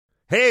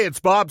Hey, it's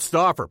Bob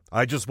Stauffer.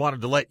 I just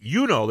wanted to let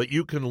you know that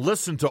you can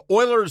listen to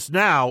Oilers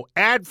Now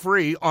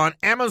ad-free on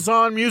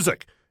Amazon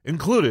Music,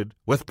 included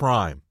with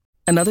Prime.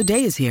 Another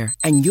day is here,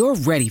 and you're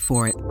ready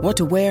for it. What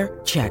to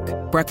wear? Check.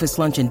 Breakfast,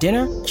 lunch, and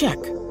dinner? Check.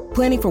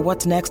 Planning for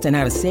what's next and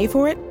how to save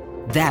for it?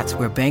 That's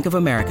where Bank of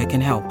America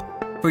can help.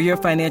 For your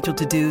financial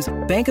to-dos,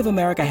 Bank of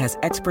America has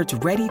experts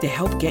ready to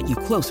help get you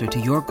closer to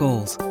your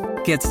goals.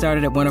 Get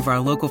started at one of our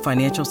local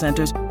financial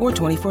centers or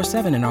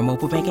 24/7 in our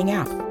mobile banking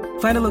app.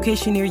 Find a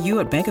location near you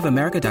at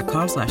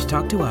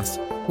bankofamerica.com/talktous.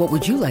 What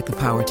would you like the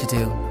power to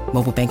do?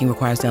 Mobile banking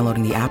requires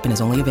downloading the app and is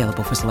only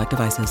available for select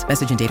devices.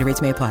 Message and data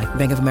rates may apply.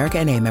 Bank of America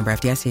N.A., member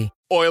FDIC.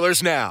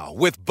 Oilers Now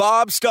with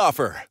Bob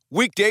Stauffer.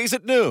 Weekdays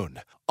at noon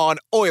on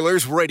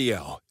Oilers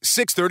Radio,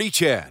 630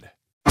 CHED.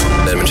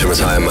 Edmonton was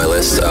high on my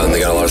list.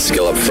 They got a lot of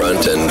skill up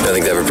front, and I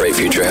think they have a bright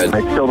future ahead.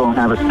 I still don't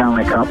have a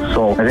Stanley Cup,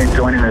 so I think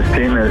joining this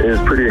team is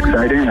pretty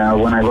exciting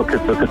when I look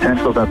at the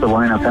potential that the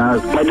lineup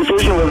has. My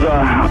decision was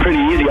pretty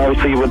easy,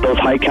 obviously, with those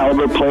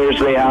high-caliber players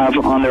they have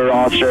on their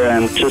roster,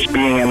 and just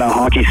being in a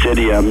hockey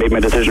city made my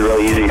decision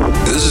really easy.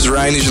 This is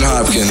Ryan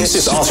Nugent-Hopkins. This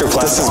is Oscar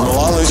Platt. This is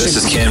Milan Lucic. This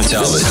is Cam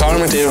Talbot. This is Connor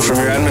McDavid from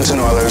your Edmonton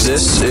Oilers.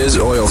 This is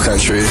Oil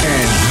Country.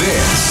 And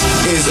this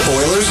is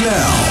Oilers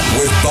Now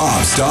with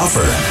Bob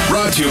Stauffer.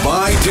 Brought to you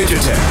by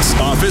Digitex.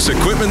 Office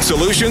Equipment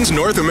Solutions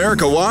North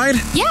America wide?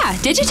 Yeah,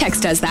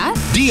 Digitex does that.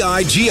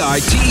 digitex.ca.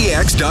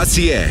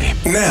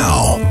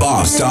 Now,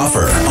 Bob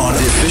Stauffer on the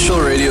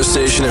official radio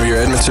station of your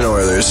Edmonton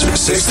Oilers,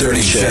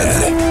 630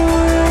 CHED.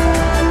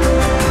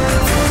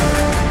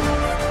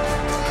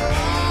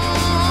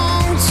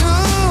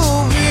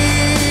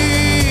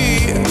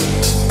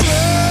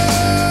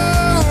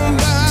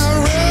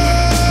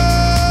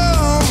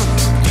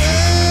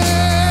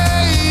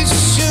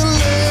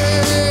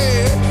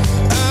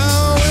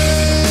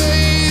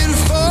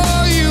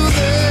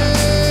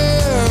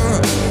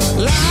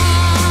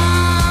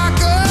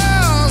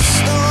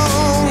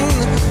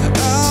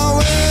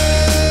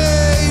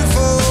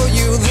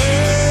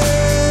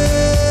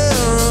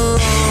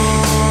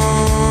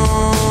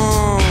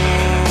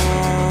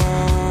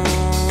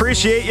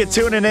 Appreciate you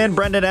tuning in.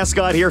 Brendan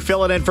Escott here,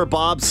 filling in for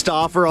Bob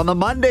Stauffer on the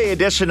Monday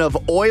edition of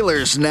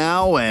Oilers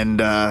Now.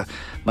 And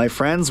my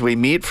friends, we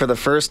meet for the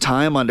first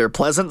time under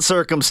pleasant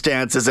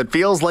circumstances. It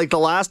feels like the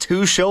last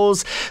two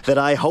shows that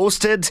I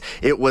hosted,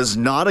 it was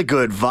not a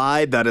good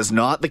vibe. That is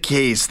not the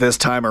case this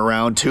time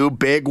around. Two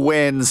big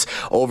wins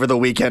over the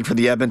weekend for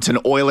the Edmonton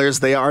Oilers.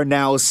 They are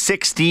now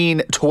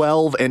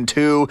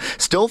 16-12-2.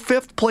 Still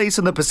fifth place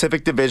in the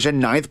Pacific Division,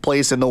 ninth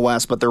place in the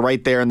West, but they're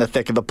right there in the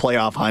thick of the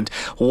playoff hunt.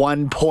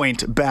 1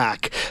 point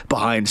back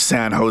behind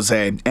San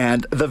Jose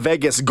and the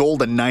Vegas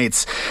Golden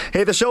Knights.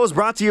 Hey, the show is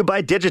brought to you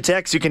by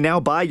Digitex. You can now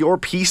buy your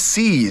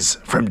PCs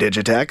from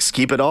Digitex.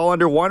 Keep it all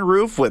under one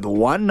roof with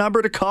one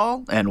number to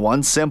call and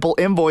one simple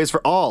invoice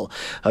for all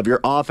of your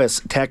office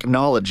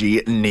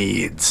technology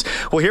needs.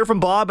 We'll hear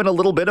from Bob in a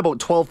little bit, about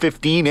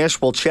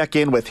 12:15-ish. We'll check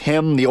in with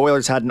him. The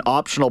Oilers had an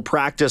optional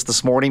practice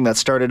this morning that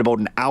started about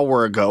an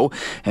hour ago,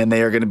 and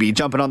they are going to be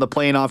jumping on the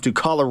plane off to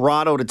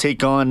Colorado to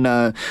take on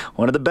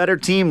one of the better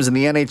teams in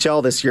the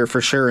NHL this year for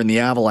sure, in the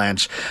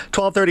Avalanche.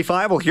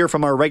 12:35, we'll hear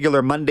from our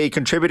regular Monday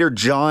contributor,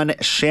 John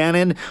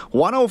Shannon.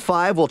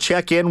 1:05, we'll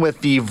check in with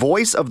the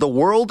voice of the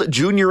World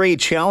Junior A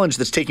Challenge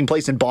that's taking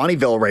place in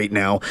Bonnyville right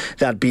now,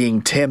 that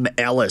being Tim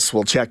Ellis.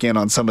 We'll check in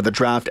on some of the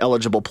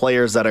draft-eligible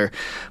players that are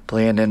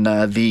playing in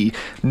the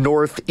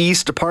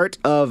northeast part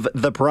of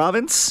the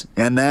province.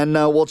 And then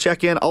we'll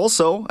check in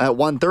also at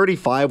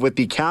 1:35 with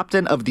the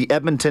captain of the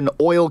Edmonton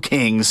Oil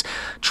Kings,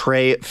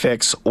 Trey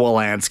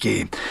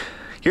Fix-Wolansky.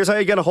 Here's how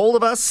you get a hold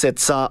of us.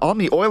 It's on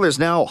the Oilers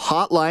Now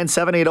hotline,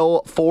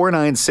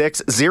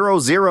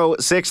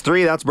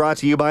 780-496-0063. That's brought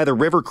to you by the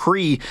River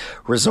Cree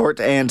Resort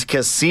and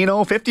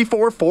Casino.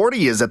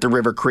 5440 is at the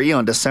River Cree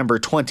on December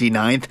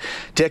 29th.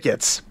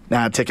 Tickets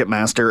at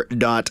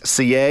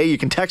Ticketmaster.ca. You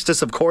can text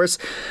us, of course,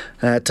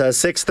 at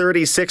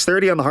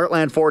 630 on the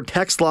Heartland Ford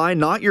text line.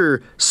 Not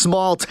your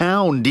small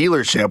town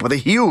dealership with a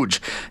huge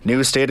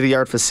new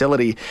state-of-the-art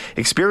facility.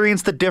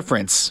 Experience the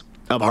difference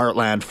of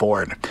Heartland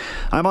Ford.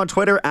 I'm on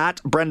Twitter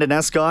at Brendan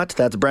Escott.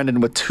 That's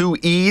Brendan with 2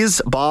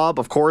 E's. Bob,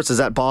 of course,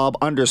 is at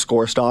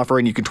Bob_Stauffer,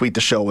 and you can tweet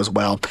the show as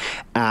well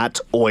at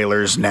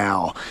Oilers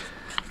Now.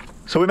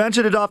 So we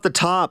mentioned it off the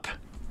top.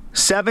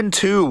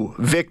 7-2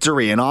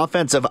 victory, an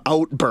offensive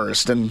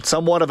outburst, and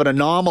somewhat of an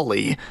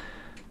anomaly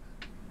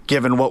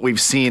given what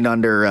we've seen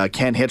under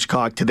Ken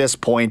Hitchcock to this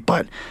point.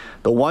 But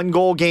the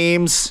one-goal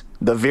games,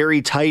 the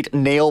very tight,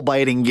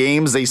 nail-biting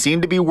games, they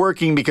seem to be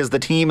working because the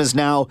team is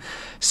now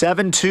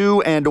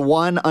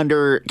 7-2-1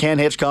 under Ken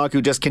Hitchcock,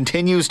 who just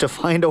continues to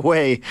find a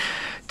way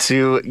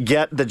to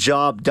get the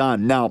job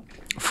done. Now,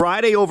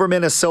 Friday over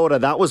Minnesota,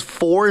 that was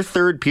 4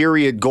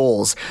 third-period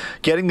goals.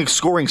 Getting the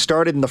scoring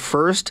started in the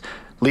first,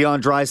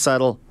 Leon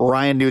Draisaitl,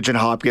 Ryan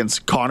Nugent-Hopkins,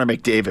 Connor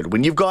McDavid.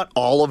 When you've got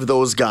all of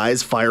those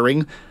guys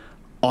firing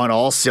on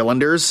all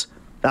cylinders,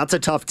 that's a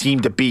tough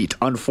team to beat.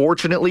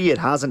 Unfortunately, it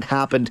hasn't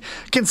happened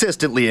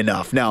consistently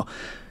enough. Now,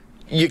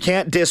 you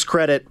can't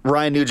discredit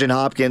Ryan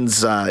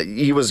Nugent-Hopkins.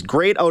 He was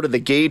great out of the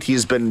gate.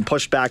 He's been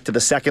pushed back to the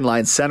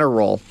second-line center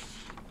role.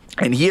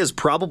 And he is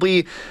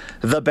probably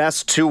the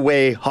best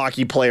two-way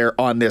hockey player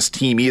on this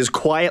team. He has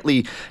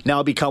quietly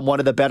now become one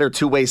of the better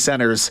two-way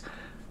centers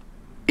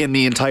in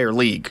the entire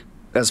league,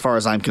 as far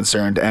as I'm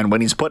concerned. And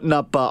when he's putting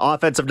up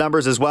offensive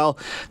numbers as well,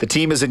 the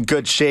team is in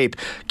good shape.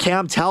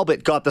 Cam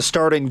Talbot got the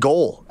starting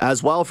goal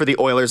as well for the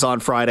Oilers on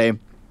Friday.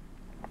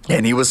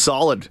 And he was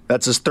solid.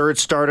 That's his third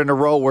start in a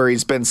row where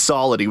he's been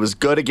solid. He was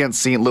good against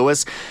St.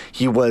 Louis.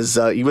 He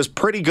was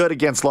pretty good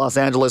against Los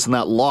Angeles in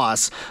that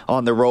loss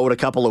on the road a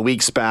couple of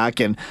weeks back.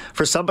 And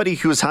for somebody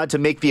who's had to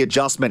make the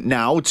adjustment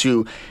now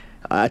to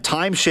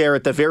timeshare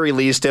at the very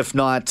least, if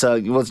not,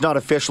 it's not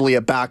officially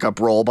a backup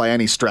role by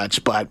any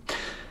stretch, but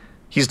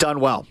he's done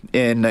well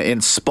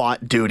in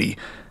spot duty.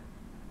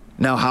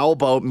 Now, how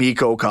about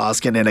Mikko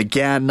Koskinen?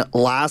 Again,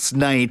 last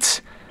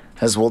night,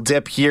 as we'll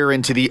dip here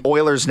into the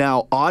Oilers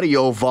Now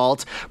audio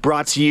vault,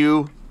 brought to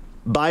you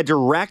by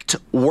Direct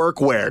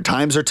Workwear.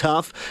 Times are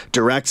tough.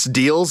 Direct's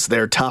deals,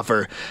 they're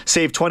tougher.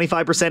 Save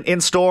 25%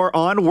 in-store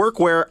on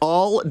workwear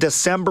all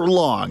December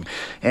long.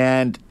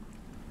 And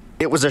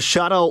it was a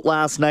shutout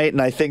last night,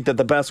 and I think that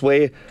the best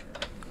way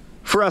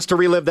for us to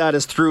relive that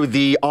is through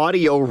the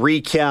audio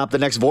recap. The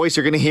next voice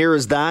you're going to hear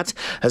is that,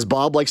 as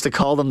Bob likes to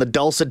call them, the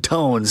dulcet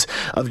tones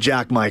of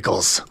Jack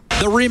Michaels.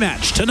 The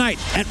rematch tonight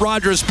at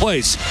Rogers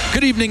Place.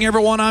 Good evening,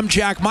 everyone. I'm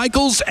Jack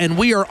Michaels, and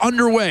we are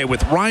underway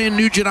with Ryan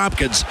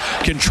Nugent-Hopkins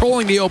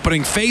controlling the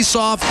opening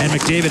face-off, and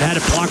McDavid had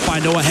it blocked by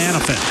Noah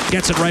Hanifin.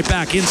 Gets it right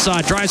back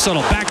inside. Draisaitl,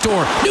 back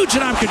door.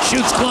 Nugent-Hopkins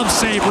shoots, glove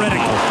save,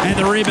 Riddick, and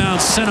the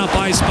rebound sent up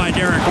ice by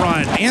Derek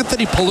Ryan.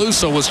 Anthony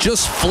Peluso was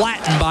just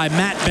flattened by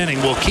Matt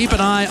Benning. We'll keep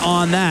an eye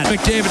on that.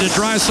 McDavid to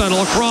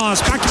Draisaitl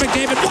across. Back to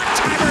McDavid.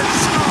 One-timer.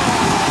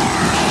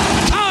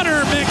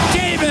 Connor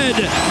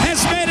McDavid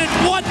has made it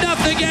 1-0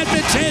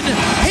 Edmonton,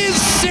 his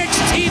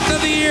 16th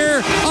of the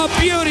year. A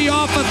beauty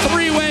off a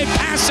three-way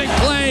passing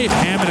play.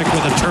 Hamonic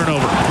with a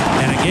turnover.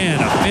 And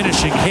again, a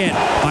finishing hit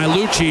by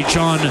Lucic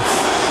on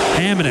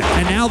Hamonic.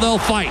 And now they'll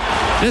fight.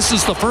 This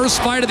is the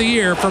first fight of the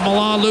year for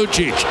Milan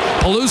Lucic.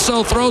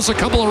 Peluso throws a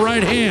couple of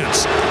right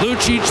hands.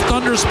 Lucic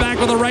thunders back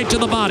with a right to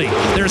the body.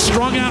 They're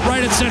strung out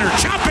right at center.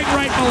 Chopping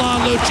right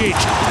Milan Lucic.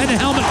 And the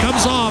helmet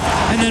comes off.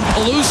 And then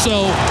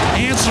Peluso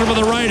answers with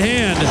a right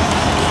hand.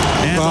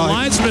 And the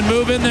linesmen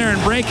move in there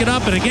and break it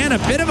up. And again, a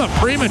bit of a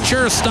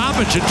premature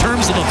stoppage in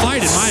terms of the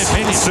fight, in my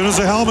opinion. As soon as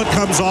the helmet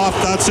comes off,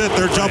 that's it.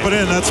 They're jumping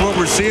in. That's what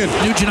we're seeing.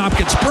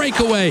 Nugent-Hopkins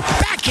breakaway.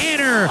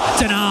 Backhander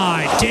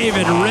denied.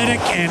 David Riddick,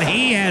 and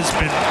he has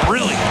been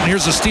brilliant.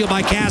 Here's a steal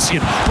by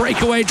Kassian.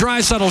 Breakaway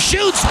Draisaitl.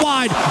 Shoots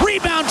wide.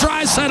 Rebound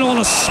Draisaitl, and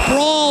a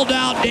sprawled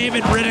out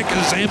David Riddick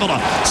is able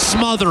to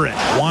smother it.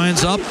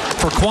 Winds up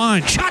for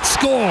Quine. Shot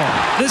score.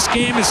 This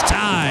game is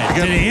tied.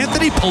 Did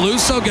Anthony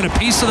Peluso get a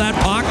piece of that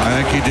puck?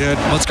 I think he did.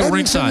 Let's go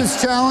ringside.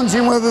 It's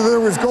challenging whether there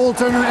was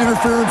goaltender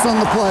interference on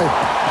the play.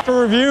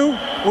 For review,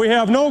 we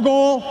have no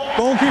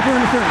goalkeeper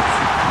interference.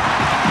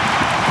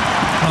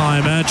 Well,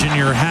 I imagine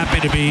you're happy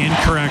to be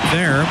incorrect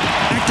there.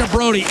 Back to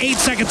Brody, 8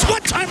 seconds.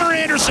 One-timer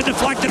Anderson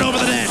deflected over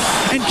the net.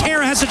 And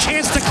Kara has a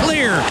chance to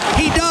clear.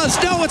 He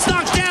does. No, it's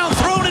knocked down,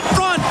 thrown in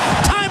front.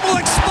 Time will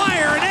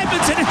expire, and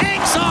Edmonton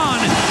hangs on.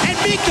 And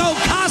Mikko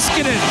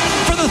Koskinen,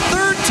 for the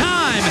third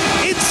time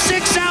in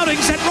 6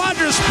 outings at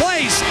Rogers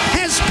Place,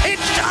 has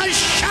pitched a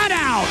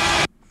shutout.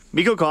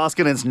 Mikko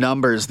Koskinen's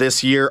numbers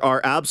this year are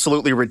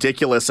absolutely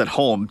ridiculous at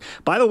home.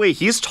 By the way,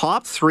 he's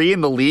top 3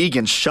 in the league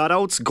in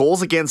shutouts,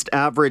 goals against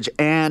average,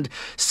 and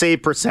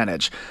save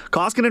percentage.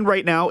 Koskinen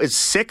right now is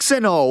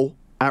 6-0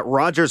 at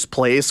Rogers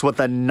Place with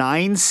a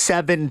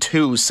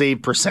 .972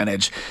 save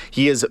percentage.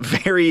 He is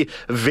very,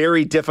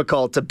 very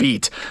difficult to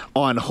beat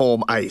on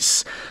home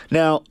ice.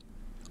 Now,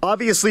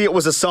 obviously, it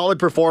was a solid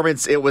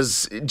performance. It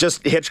was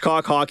just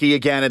Hitchcock hockey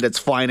again at its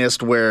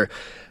finest, where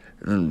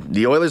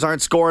the Oilers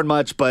aren't scoring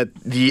much, but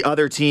the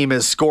other team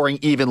is scoring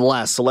even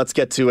less. So let's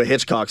get to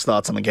Hitchcock's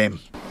thoughts on the game.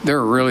 They're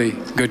a really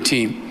good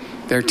team.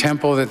 Their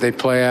tempo that they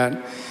play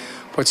at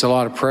puts a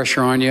lot of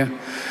pressure on you.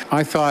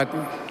 I thought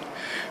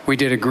we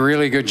did a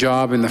really good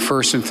job in the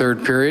first and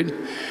third period.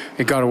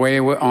 It got away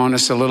on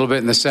us a little bit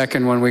in the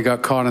second when we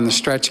got caught in the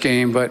stretch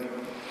game, but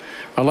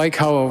I like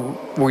how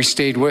we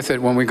stayed with it.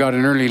 When we got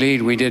an early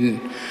lead, we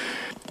didn't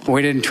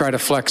try to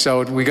flex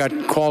out. We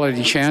got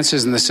quality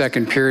chances in the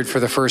second period for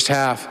the first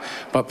half,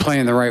 but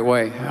playing the right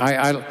way.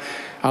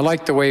 I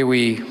like the way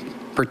we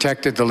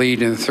protected the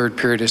lead in the third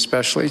period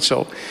especially.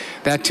 So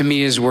that to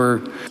me is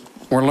we're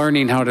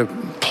learning how to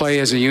play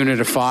as a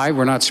unit of 5.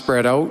 We're not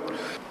spread out.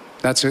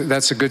 That's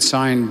a good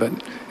sign, but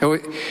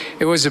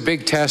it was a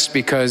big test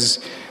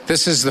because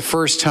this is the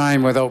first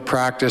time without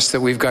practice that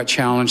we've got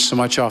challenged so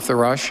much off the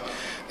rush.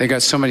 They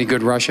got so many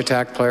good rush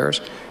attack players,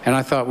 and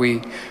I thought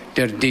we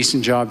did a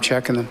decent job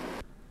checking them.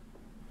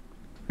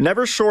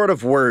 Never short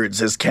of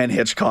words is Ken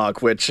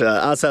Hitchcock, which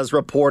us as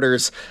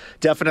reporters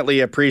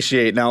definitely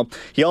appreciate. Now,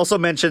 he also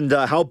mentioned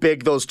how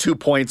big those 2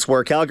 points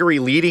were. Calgary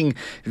leading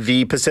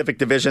the Pacific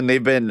Division.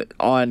 They've been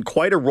on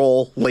quite a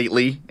roll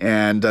lately,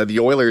 and the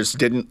Oilers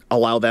didn't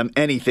allow them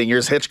anything.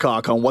 Here's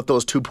Hitchcock on what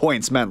those 2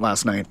 points meant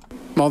last night.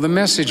 Well, the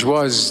message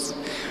was,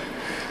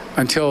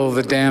 until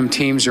the damn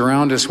teams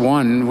around us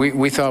won,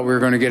 we thought we were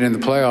going to get in the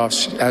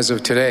playoffs as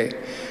of today.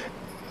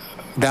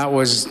 That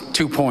was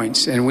 2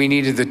 points, and we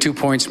needed the 2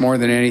 points more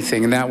than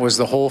anything, and that was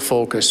the whole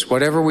focus.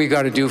 Whatever we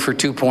got to do for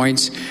 2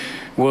 points,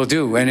 we'll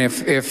do. And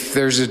if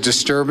there's a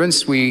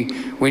disturbance, we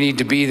need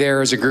to be there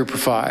as a group of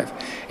 5.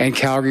 And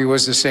Calgary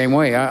was the same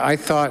way. I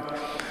thought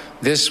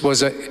this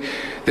was a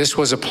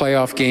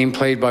playoff game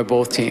played by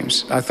both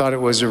teams. I thought it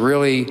was a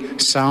really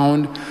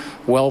sound,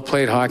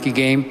 well-played hockey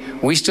game.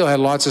 We still had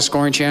lots of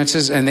scoring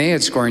chances, and they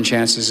had scoring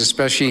chances,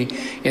 especially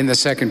in the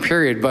second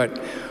period. But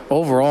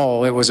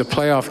overall, it was a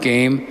playoff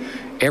game.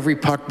 Every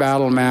puck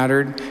battle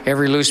mattered.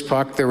 Every loose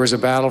puck, there was a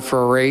battle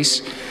for a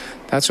race.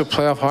 That's what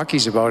playoff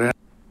hockey's about.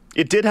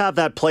 It did have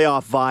that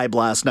playoff vibe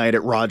last night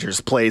at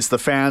Rogers Place. The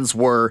fans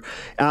were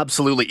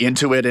absolutely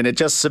into it, and it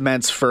just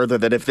cements further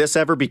that if this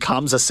ever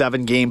becomes a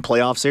 7-game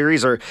playoff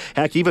series, or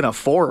heck, even a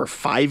 4 or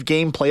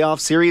 5-game playoff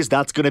series,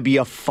 that's going to be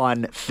a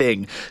fun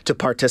thing to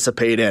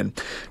participate in.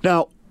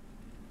 Now,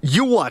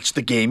 you watched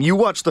the game. You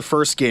watched the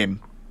first game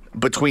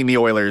between the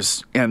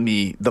Oilers and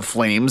the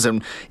Flames,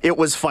 and it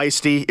was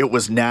feisty, it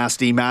was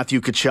nasty.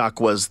 Matthew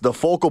Tkachuk was the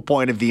focal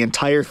point of the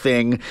entire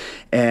thing,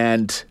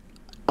 and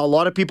a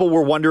lot of people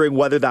were wondering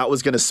whether that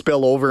was going to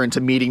spill over into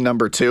meeting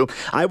number 2.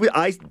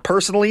 I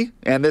personally,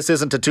 and this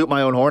isn't to toot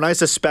my own horn, I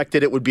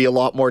suspected it would be a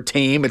lot more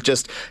tame. It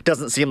just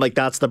doesn't seem like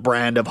that's the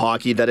brand of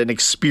hockey that an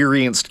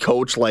experienced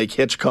coach like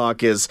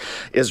Hitchcock is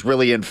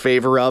really in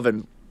favor of.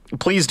 And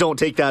please don't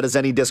take that as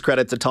any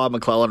discredit to Todd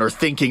McLellan or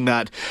thinking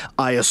that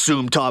I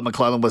assume Todd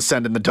McLellan was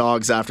sending the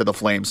dogs after the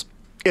Flames.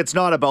 It's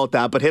not about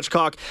that, but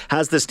Hitchcock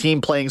has this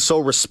team playing so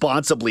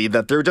responsibly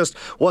that there just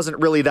wasn't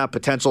really that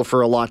potential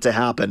for a lot to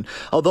happen.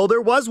 Although there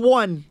was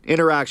one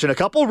interaction, a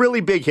couple really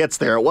big hits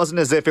there. It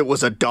wasn't as if it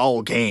was a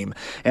dull game.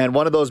 And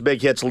one of those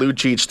big hits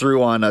Lucic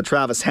threw on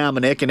Travis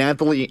Hamonic, and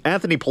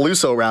Anthony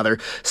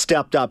Peluso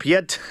stepped up.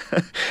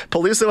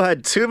 Peluso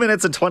had 2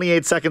 minutes and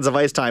 28 seconds of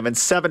ice time and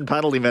 7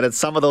 penalty minutes,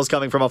 some of those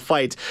coming from a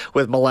fight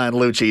with Milan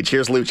Lucic.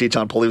 Here's Lucic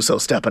on Peluso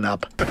stepping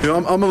up.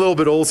 I'm a little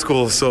bit old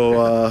school,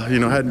 so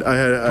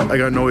I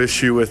got no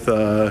issue with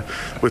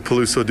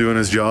Peluso doing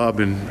his job,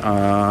 and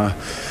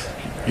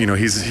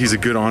he's a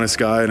good, honest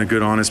guy and a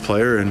good, honest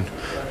player, and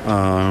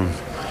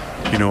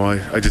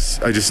I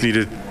just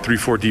needed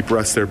 3-4 deep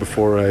breaths there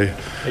before I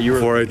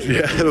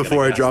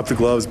dropped the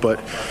gloves. But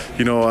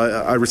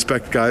I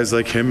respect guys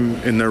like him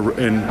in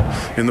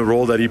the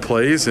role that he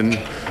plays, and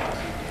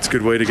it's a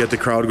good way to get the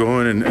crowd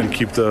going and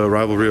keep the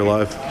rivalry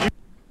alive.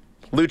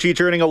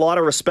 Lucic earning a lot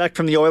of respect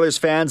from the Oilers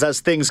fans as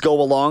things go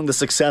along. The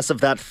success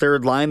of that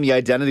third line, the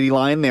identity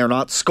line, they're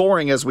not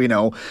scoring as we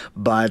know,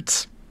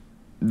 but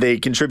they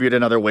contribute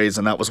in other ways,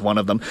 and that was one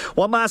of them.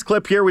 One last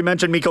clip here. We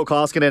mentioned Mikko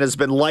Koskinen has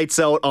been lights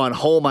out on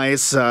home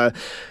ice.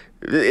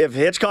 If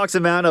Hitchcock's a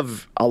man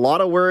of a lot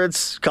of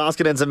words,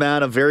 Koskinen's a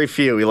man of very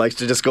few. He likes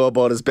to just go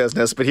about his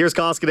business. But here's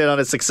Koskinen on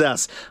his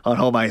success on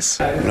home ice.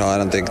 No, I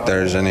don't think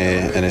there's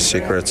any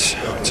secrets.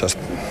 Just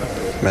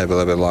maybe a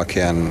little bit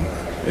lucky, and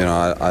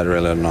I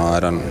really don't know. I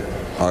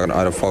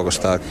don't focus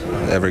that.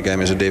 Every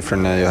game is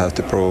different, and you have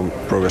to prove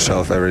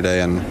yourself every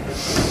day, and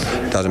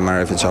it doesn't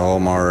matter if it's a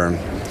home or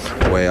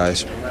away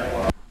ice.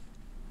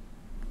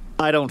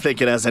 I don't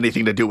think it has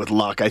anything to do with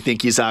luck. I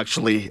think he's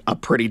actually a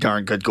pretty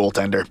darn good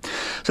goaltender.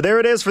 So there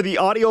it is for the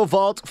Audio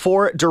Vault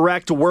for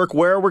Direct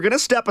Workwear. We're going to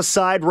step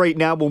aside right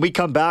now. When we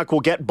come back,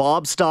 we'll get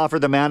Bob Stauffer,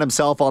 the man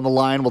himself, on the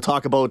line. We'll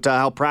talk about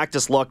how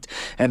practice looked,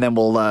 and then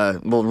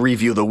we'll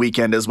review the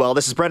weekend as well.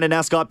 This is Brendan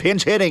Escott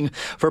pinch hitting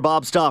for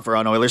Bob Stauffer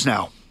on Oilers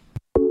Now.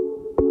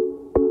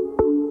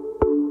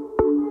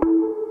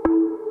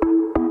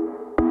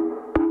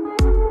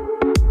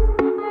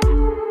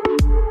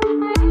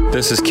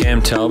 This is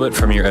Cam Talbot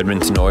from your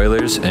Edmonton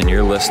Oilers, and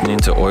you're listening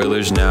to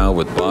Oilers Now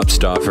with Bob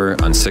Stauffer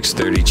on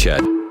 630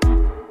 CHED.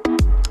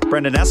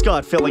 Brendan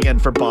Escott filling in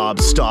for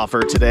Bob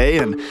Stauffer today,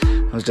 and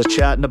I was just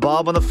chatting to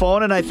Bob on the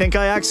phone, and I think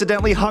I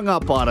accidentally hung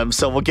up on him,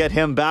 so we'll get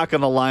him back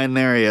on the line.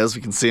 There he is.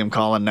 We can see him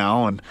calling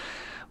now, and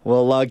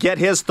we'll get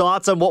his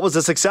thoughts on what was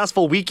a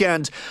successful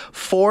weekend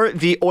for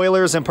the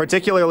Oilers, and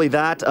particularly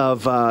that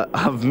of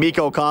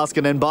Mikko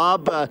Koskinen.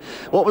 Bob,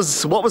 what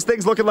was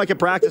things looking like at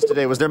practice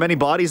today? Was there many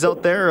bodies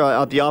out there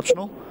at the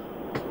optional?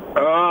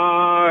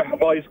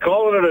 Well, he's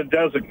calling it a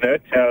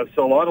designate.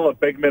 So a lot of the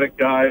big minute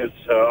guys,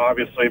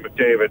 obviously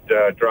McDavid,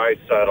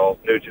 Draisaitl,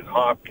 Nugent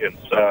Hopkins,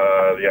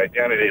 the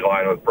identity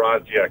line with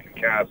Brodziak and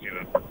Kassian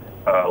and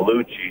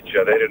Lucic,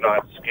 they did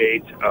not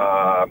skate,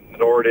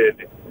 nor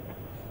did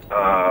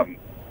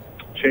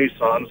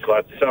Chason, so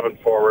that's 7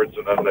 forwards,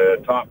 and then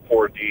the top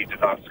 4D did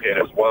not skate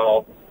as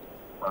well.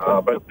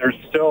 But there's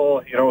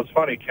still, it's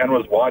funny, Ken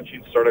was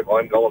watching sort of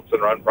Glenn Gullinson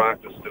run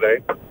practice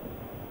today,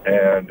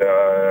 and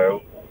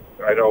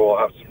I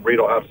know Reed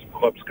will have some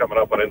clips coming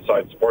up on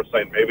Inside Sports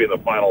Night, maybe in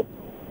the final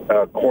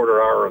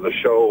quarter hour of the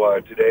show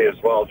today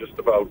as well, just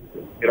about,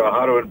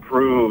 how to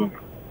improve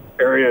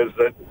areas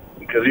that,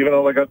 because even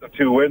though they got the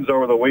 2 wins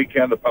over the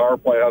weekend, the power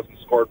play hasn't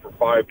scored for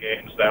 5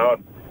 games now.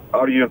 And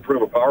how do you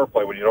improve a power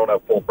play when you don't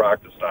have full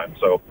practice time?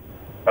 So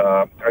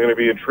I'm going to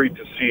be intrigued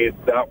to see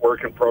that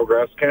work in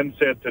progress. Ken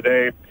said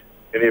today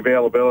in the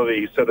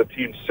availability, he said the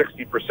team's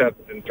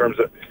 60% in terms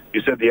of,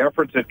 he said the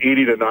effort's at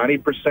 80 to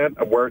 90%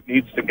 of where it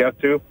needs to get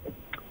to,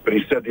 but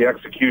he said the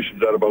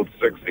execution's at about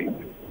 60.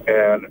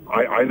 And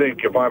I think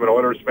if I'm an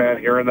Oilers fan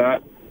hearing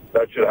that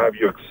should have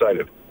you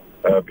excited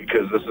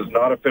because this is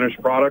not a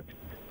finished product.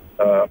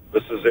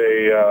 This is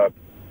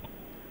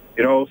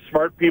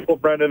smart people,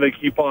 Brendan, they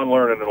keep on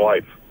learning in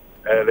life,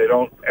 and they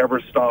don't ever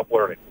stop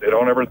learning. They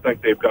don't ever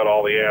think they've got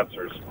all the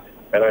answers.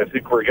 And I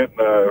think we're getting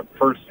a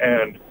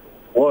first-hand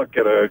look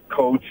at a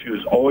coach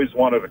who's always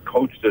wanted to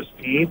coach this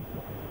team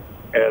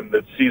and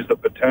that sees the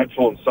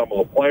potential in some of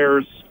the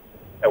players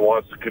and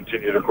wants to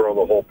continue to grow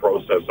the whole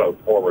process out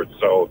forward.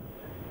 So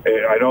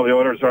I know the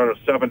Oilers are on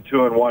a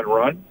 7-2-1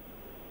 run.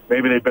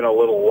 Maybe they've been a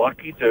little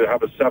lucky to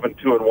have a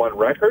 7-2-1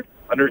 record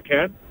under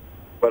Ken,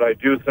 but I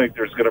do think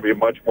there's going to be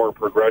much more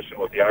progression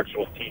with the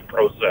actual team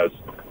process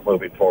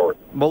moving forward.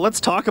 Well, let's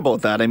talk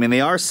about that. I mean,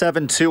 they are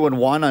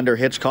 7-2-1 under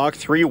Hitchcock,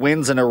 3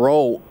 wins in a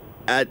row.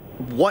 At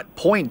what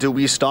point do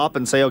we stop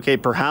and say, okay,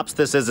 perhaps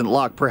this isn't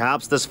luck.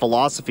 Perhaps this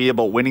philosophy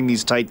about winning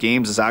these tight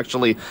games is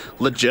actually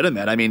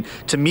legitimate. I mean,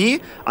 to me,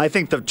 I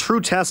think the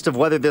true test of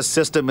whether this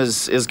system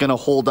is going to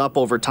hold up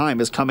over time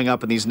is coming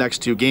up in these next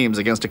 2 games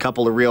against a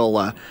couple of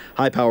real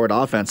high-powered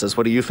offenses.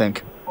 What do you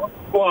think?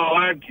 Well,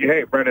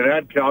 hey, Brendan,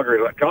 add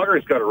Calgary.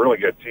 Calgary's got a really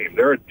good team.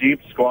 They're a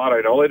deep squad.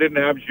 I know they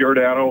didn't have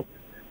Giordano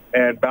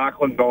and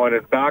Backlund going,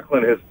 and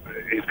Backlund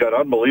he's got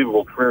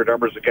unbelievable career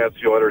numbers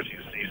against the Oilers.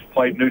 He's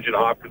played Nugent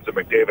Hopkins and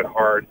McDavid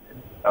hard,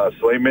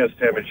 so they missed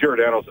him. And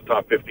Giordano's a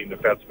top 15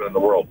 defenseman in the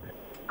world.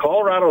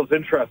 Colorado's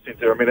interesting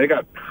too. I mean, they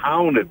got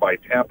pounded by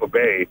Tampa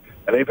Bay,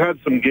 and they've had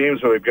some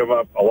games where they've given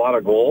up a lot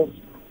of goals.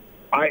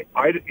 I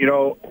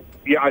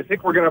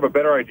think we're going to have a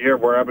better idea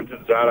of where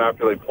Edmonton's at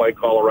after they play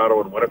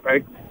Colorado and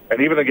Winnipeg,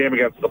 and even the game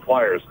against the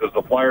Flyers, because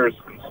the Flyers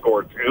can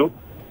score too.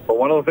 But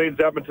one of the things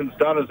Edmonton's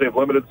done is they've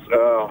limited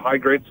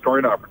high-grade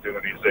scoring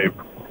opportunities.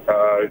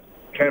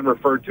 Ken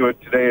referred to it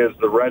today as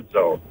the red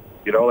zone.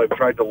 They've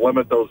tried to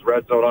limit those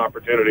red zone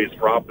opportunities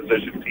for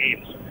opposition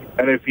teams.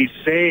 And if he's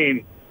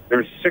saying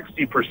they're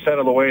 60%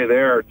 of the way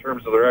there in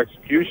terms of their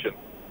execution,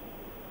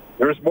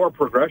 there's more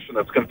progression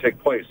that's going to take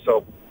place.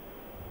 So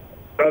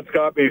that's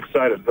got me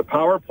excited. The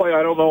power play,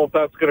 I don't know if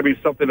that's going to be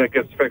something that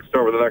gets fixed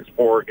over the next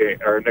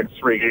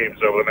 3 games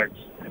over the next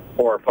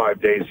 4 or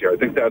 5 days here. I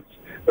think they're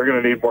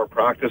going to need more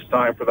practice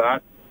time for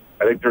that.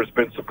 I think there's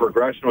been some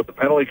progression with the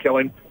penalty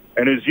killing.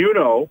 And as you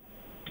know,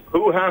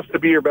 who has to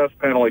be your best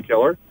penalty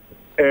killer?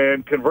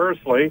 And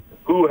conversely,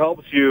 who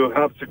helps you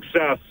have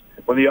success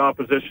when the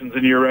opposition's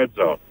in your red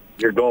zone?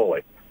 Your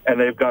goalie. And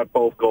they've got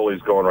both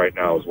goalies going right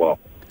now as well.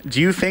 Do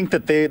you think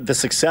that the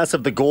success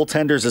of the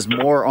goaltenders is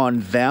more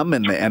on them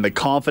and the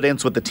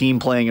confidence with the team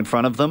playing in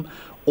front of them?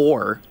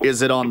 Or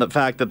is it on the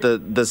fact that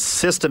the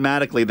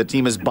systematically the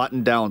team is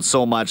buttoned down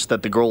so much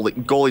that the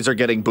goalies are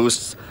getting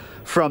boosts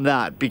from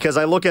that? Because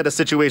I look at a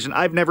situation,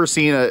 I've never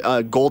seen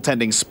a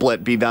goaltending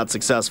split be that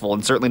successful,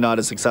 and certainly not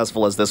as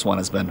successful as this one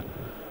has been.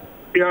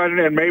 Yeah,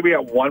 and maybe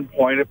at one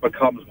point it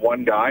becomes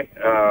one guy.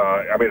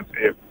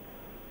 If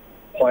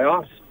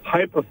playoffs,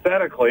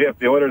 hypothetically, if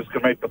the Oilers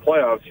can make the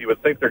playoffs, you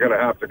would think they're going to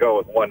have to go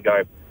with one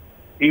guy.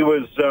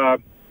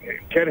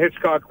 Ken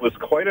Hitchcock was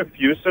quite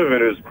effusive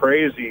in his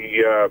praise.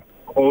 He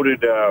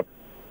quoted a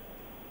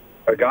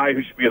guy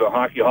who should be in the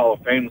Hockey Hall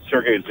of Fame,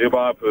 Sergei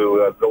Zubov,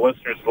 who the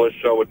listeners to this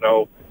show would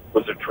know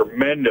was a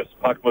tremendous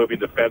puck-moving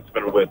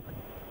defenseman with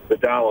the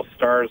Dallas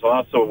Stars.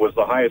 Also was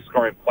the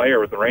highest-scoring player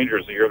with the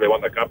Rangers the year they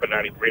won the Cup in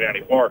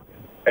 93-94.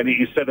 And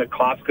he said that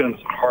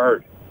Koskinen's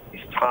hard.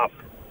 He's tough.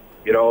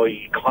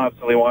 He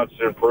constantly wants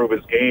to improve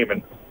his game.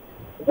 And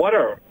what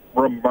a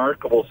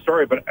remarkable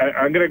story. But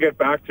I'm going to get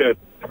back to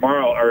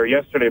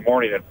yesterday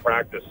morning at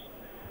practice.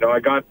 I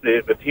got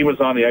the team was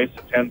on the ice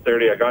at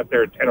 10:30. I got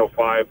there at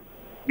 10:05.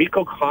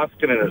 Mikko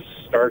Koskinen is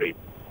starting,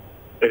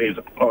 and he's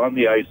on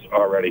the ice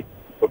already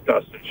with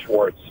Dustin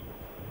Schwartz,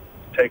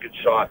 taking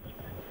shots.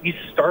 He's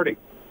starting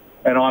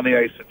and on the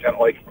ice at 10.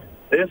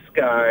 This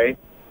guy,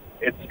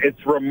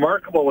 it's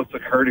remarkable what's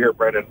occurred here,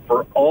 Brendan,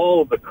 for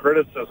all of the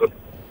criticism.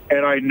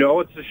 And I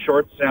know it's a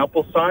short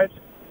sample size,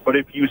 but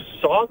if you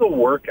saw the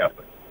work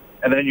ethic,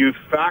 and then you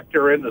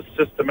factor in the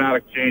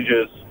systematic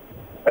changes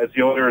as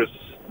the Oilers,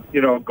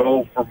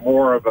 go for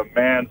more of a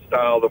man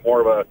style,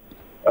 more of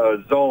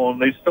a zone.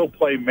 They still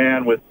play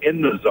man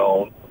within the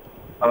zone.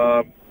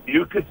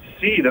 You could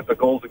see that the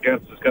goals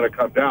against is going to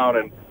come down,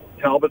 and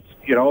Talbot's,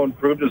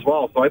 improved as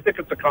well. So I think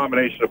it's a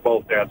combination of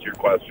both to answer your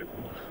question.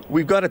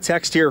 We've got a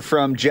text here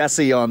from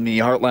Jesse on the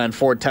Heartland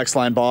Ford text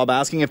line, Bob,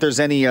 asking if there's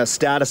any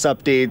status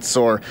updates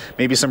or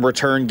maybe some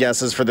return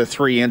guesses for the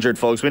 3 injured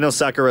folks. We know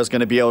Sekera is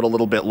going to be out a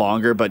little bit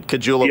longer, but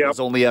Kajula was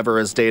only ever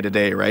his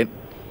day-to-day, right?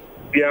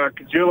 Yeah,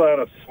 Kajula had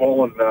a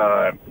swollen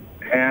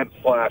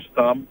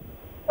hand/thumb,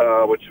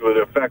 which would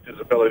affect his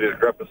ability to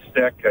grip a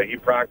stick. He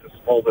practiced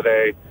full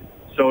today.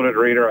 So did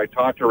Reeder. I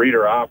talked to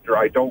Reeder after.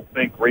 I don't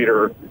think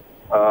Reeder.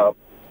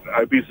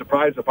 I'd be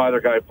surprised if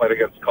either guy played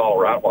against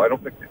Colorado. Well, I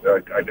don't think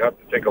I'd have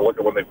to take a look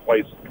at when they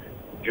placed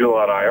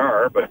Kajula on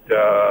IR, but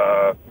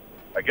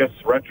I guess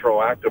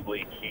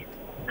retroactively he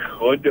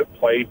could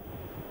play.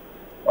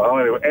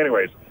 Well,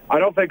 anyways, I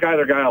don't think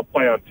either guy will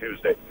play on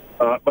Tuesday.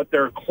 But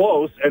they're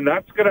close, and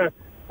that's going to,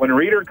 when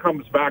Reeder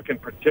comes back in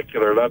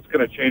particular, that's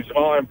going to change.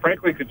 Oh, and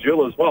frankly,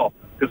 Kajula as well,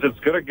 because it's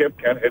going to give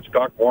Ken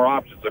Hitchcock more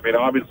options. I mean,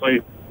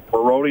 obviously,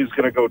 Marody's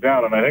going to go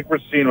down, and I think we're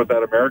seeing with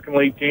that American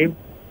League team,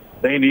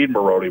 they need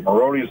Marody.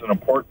 Marody's an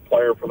important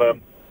player for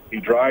them. He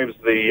drives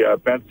the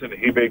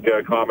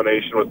Benson-Hebig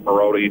combination with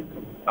Marody.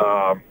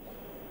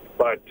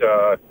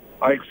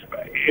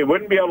 It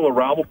wouldn't be out of the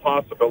realm of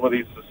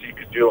possibilities to see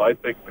Kajula, I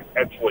think,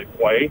 potentially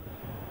play.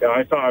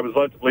 I thought I was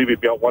led to believe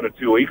he'd be out 1 to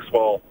 2 weeks.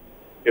 Well,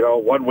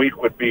 1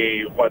 week would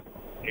be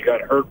he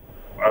got hurt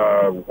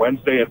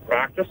Wednesday in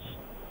practice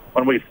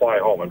when we fly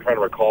home. I'm trying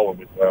to recall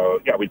when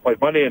we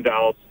played Monday in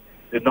Dallas,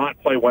 did not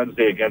play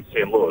Wednesday against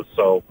St. Louis,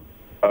 so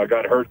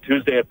got hurt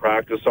Tuesday at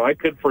practice. So I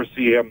could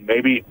foresee him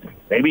maybe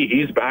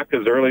he's back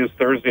as early as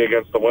Thursday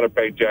against the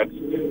Winnipeg Jets.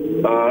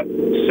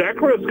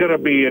 Sekera is going to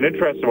be an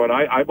interesting one.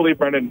 I believe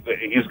Brendan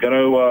he's going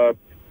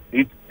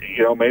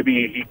to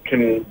maybe he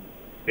can.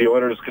 The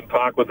Oilers can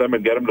talk with him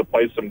and get him to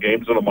play some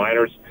games in the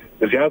minors,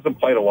 because he hasn't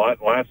played a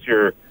lot. Last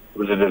year, it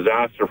was a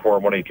disaster for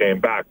him when he came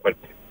back. But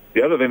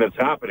the other thing that's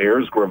happened here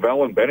is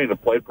Gravel and Benning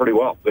have played pretty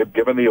well. They've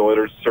given the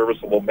Oilers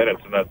serviceable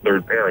minutes in that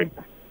third pairing.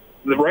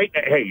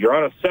 Hey, you're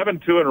on a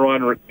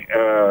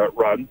 7-2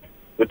 run.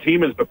 The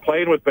team has been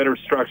playing with better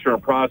structure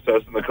and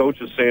process, and the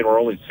coach is saying we're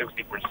only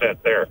 60%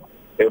 there.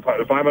 If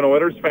I'm an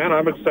Oilers fan,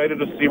 I'm excited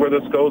to see where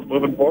this goes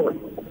moving forward.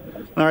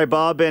 All right,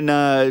 Bob, in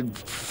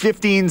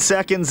 15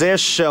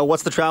 seconds-ish,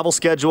 what's the travel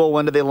schedule?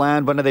 When do they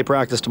land? When do they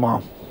practice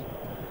tomorrow?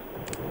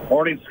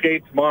 Morning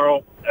skate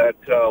tomorrow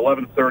at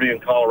 11:30 in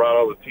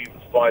Colorado. The team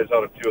flies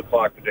out at 2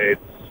 o'clock today.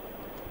 It's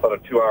about a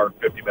 2-hour and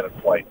 50-minute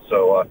flight.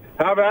 So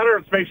have at her.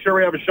 Let's make sure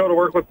we have a show to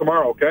work with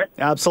tomorrow, okay?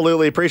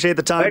 Absolutely. Appreciate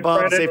the time, Thanks, Bob.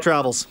 Brandon. Safe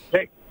travels.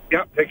 Take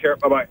care.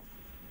 Bye-bye.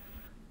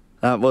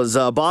 That was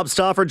Bob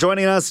Stauffer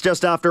joining us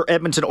just after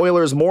Edmonton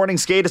Oilers morning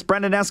skate. It's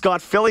Brendan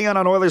Escott filling in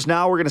on Oilers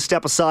Now. We're going to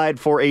step aside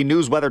for a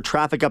news weather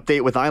traffic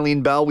update with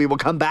Eileen Bell. We will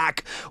come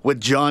back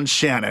with John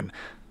Shannon.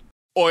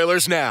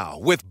 Oilers Now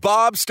with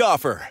Bob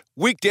Stauffer.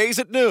 Weekdays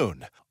at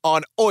noon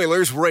on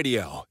Oilers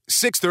Radio,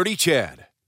 630 CHED.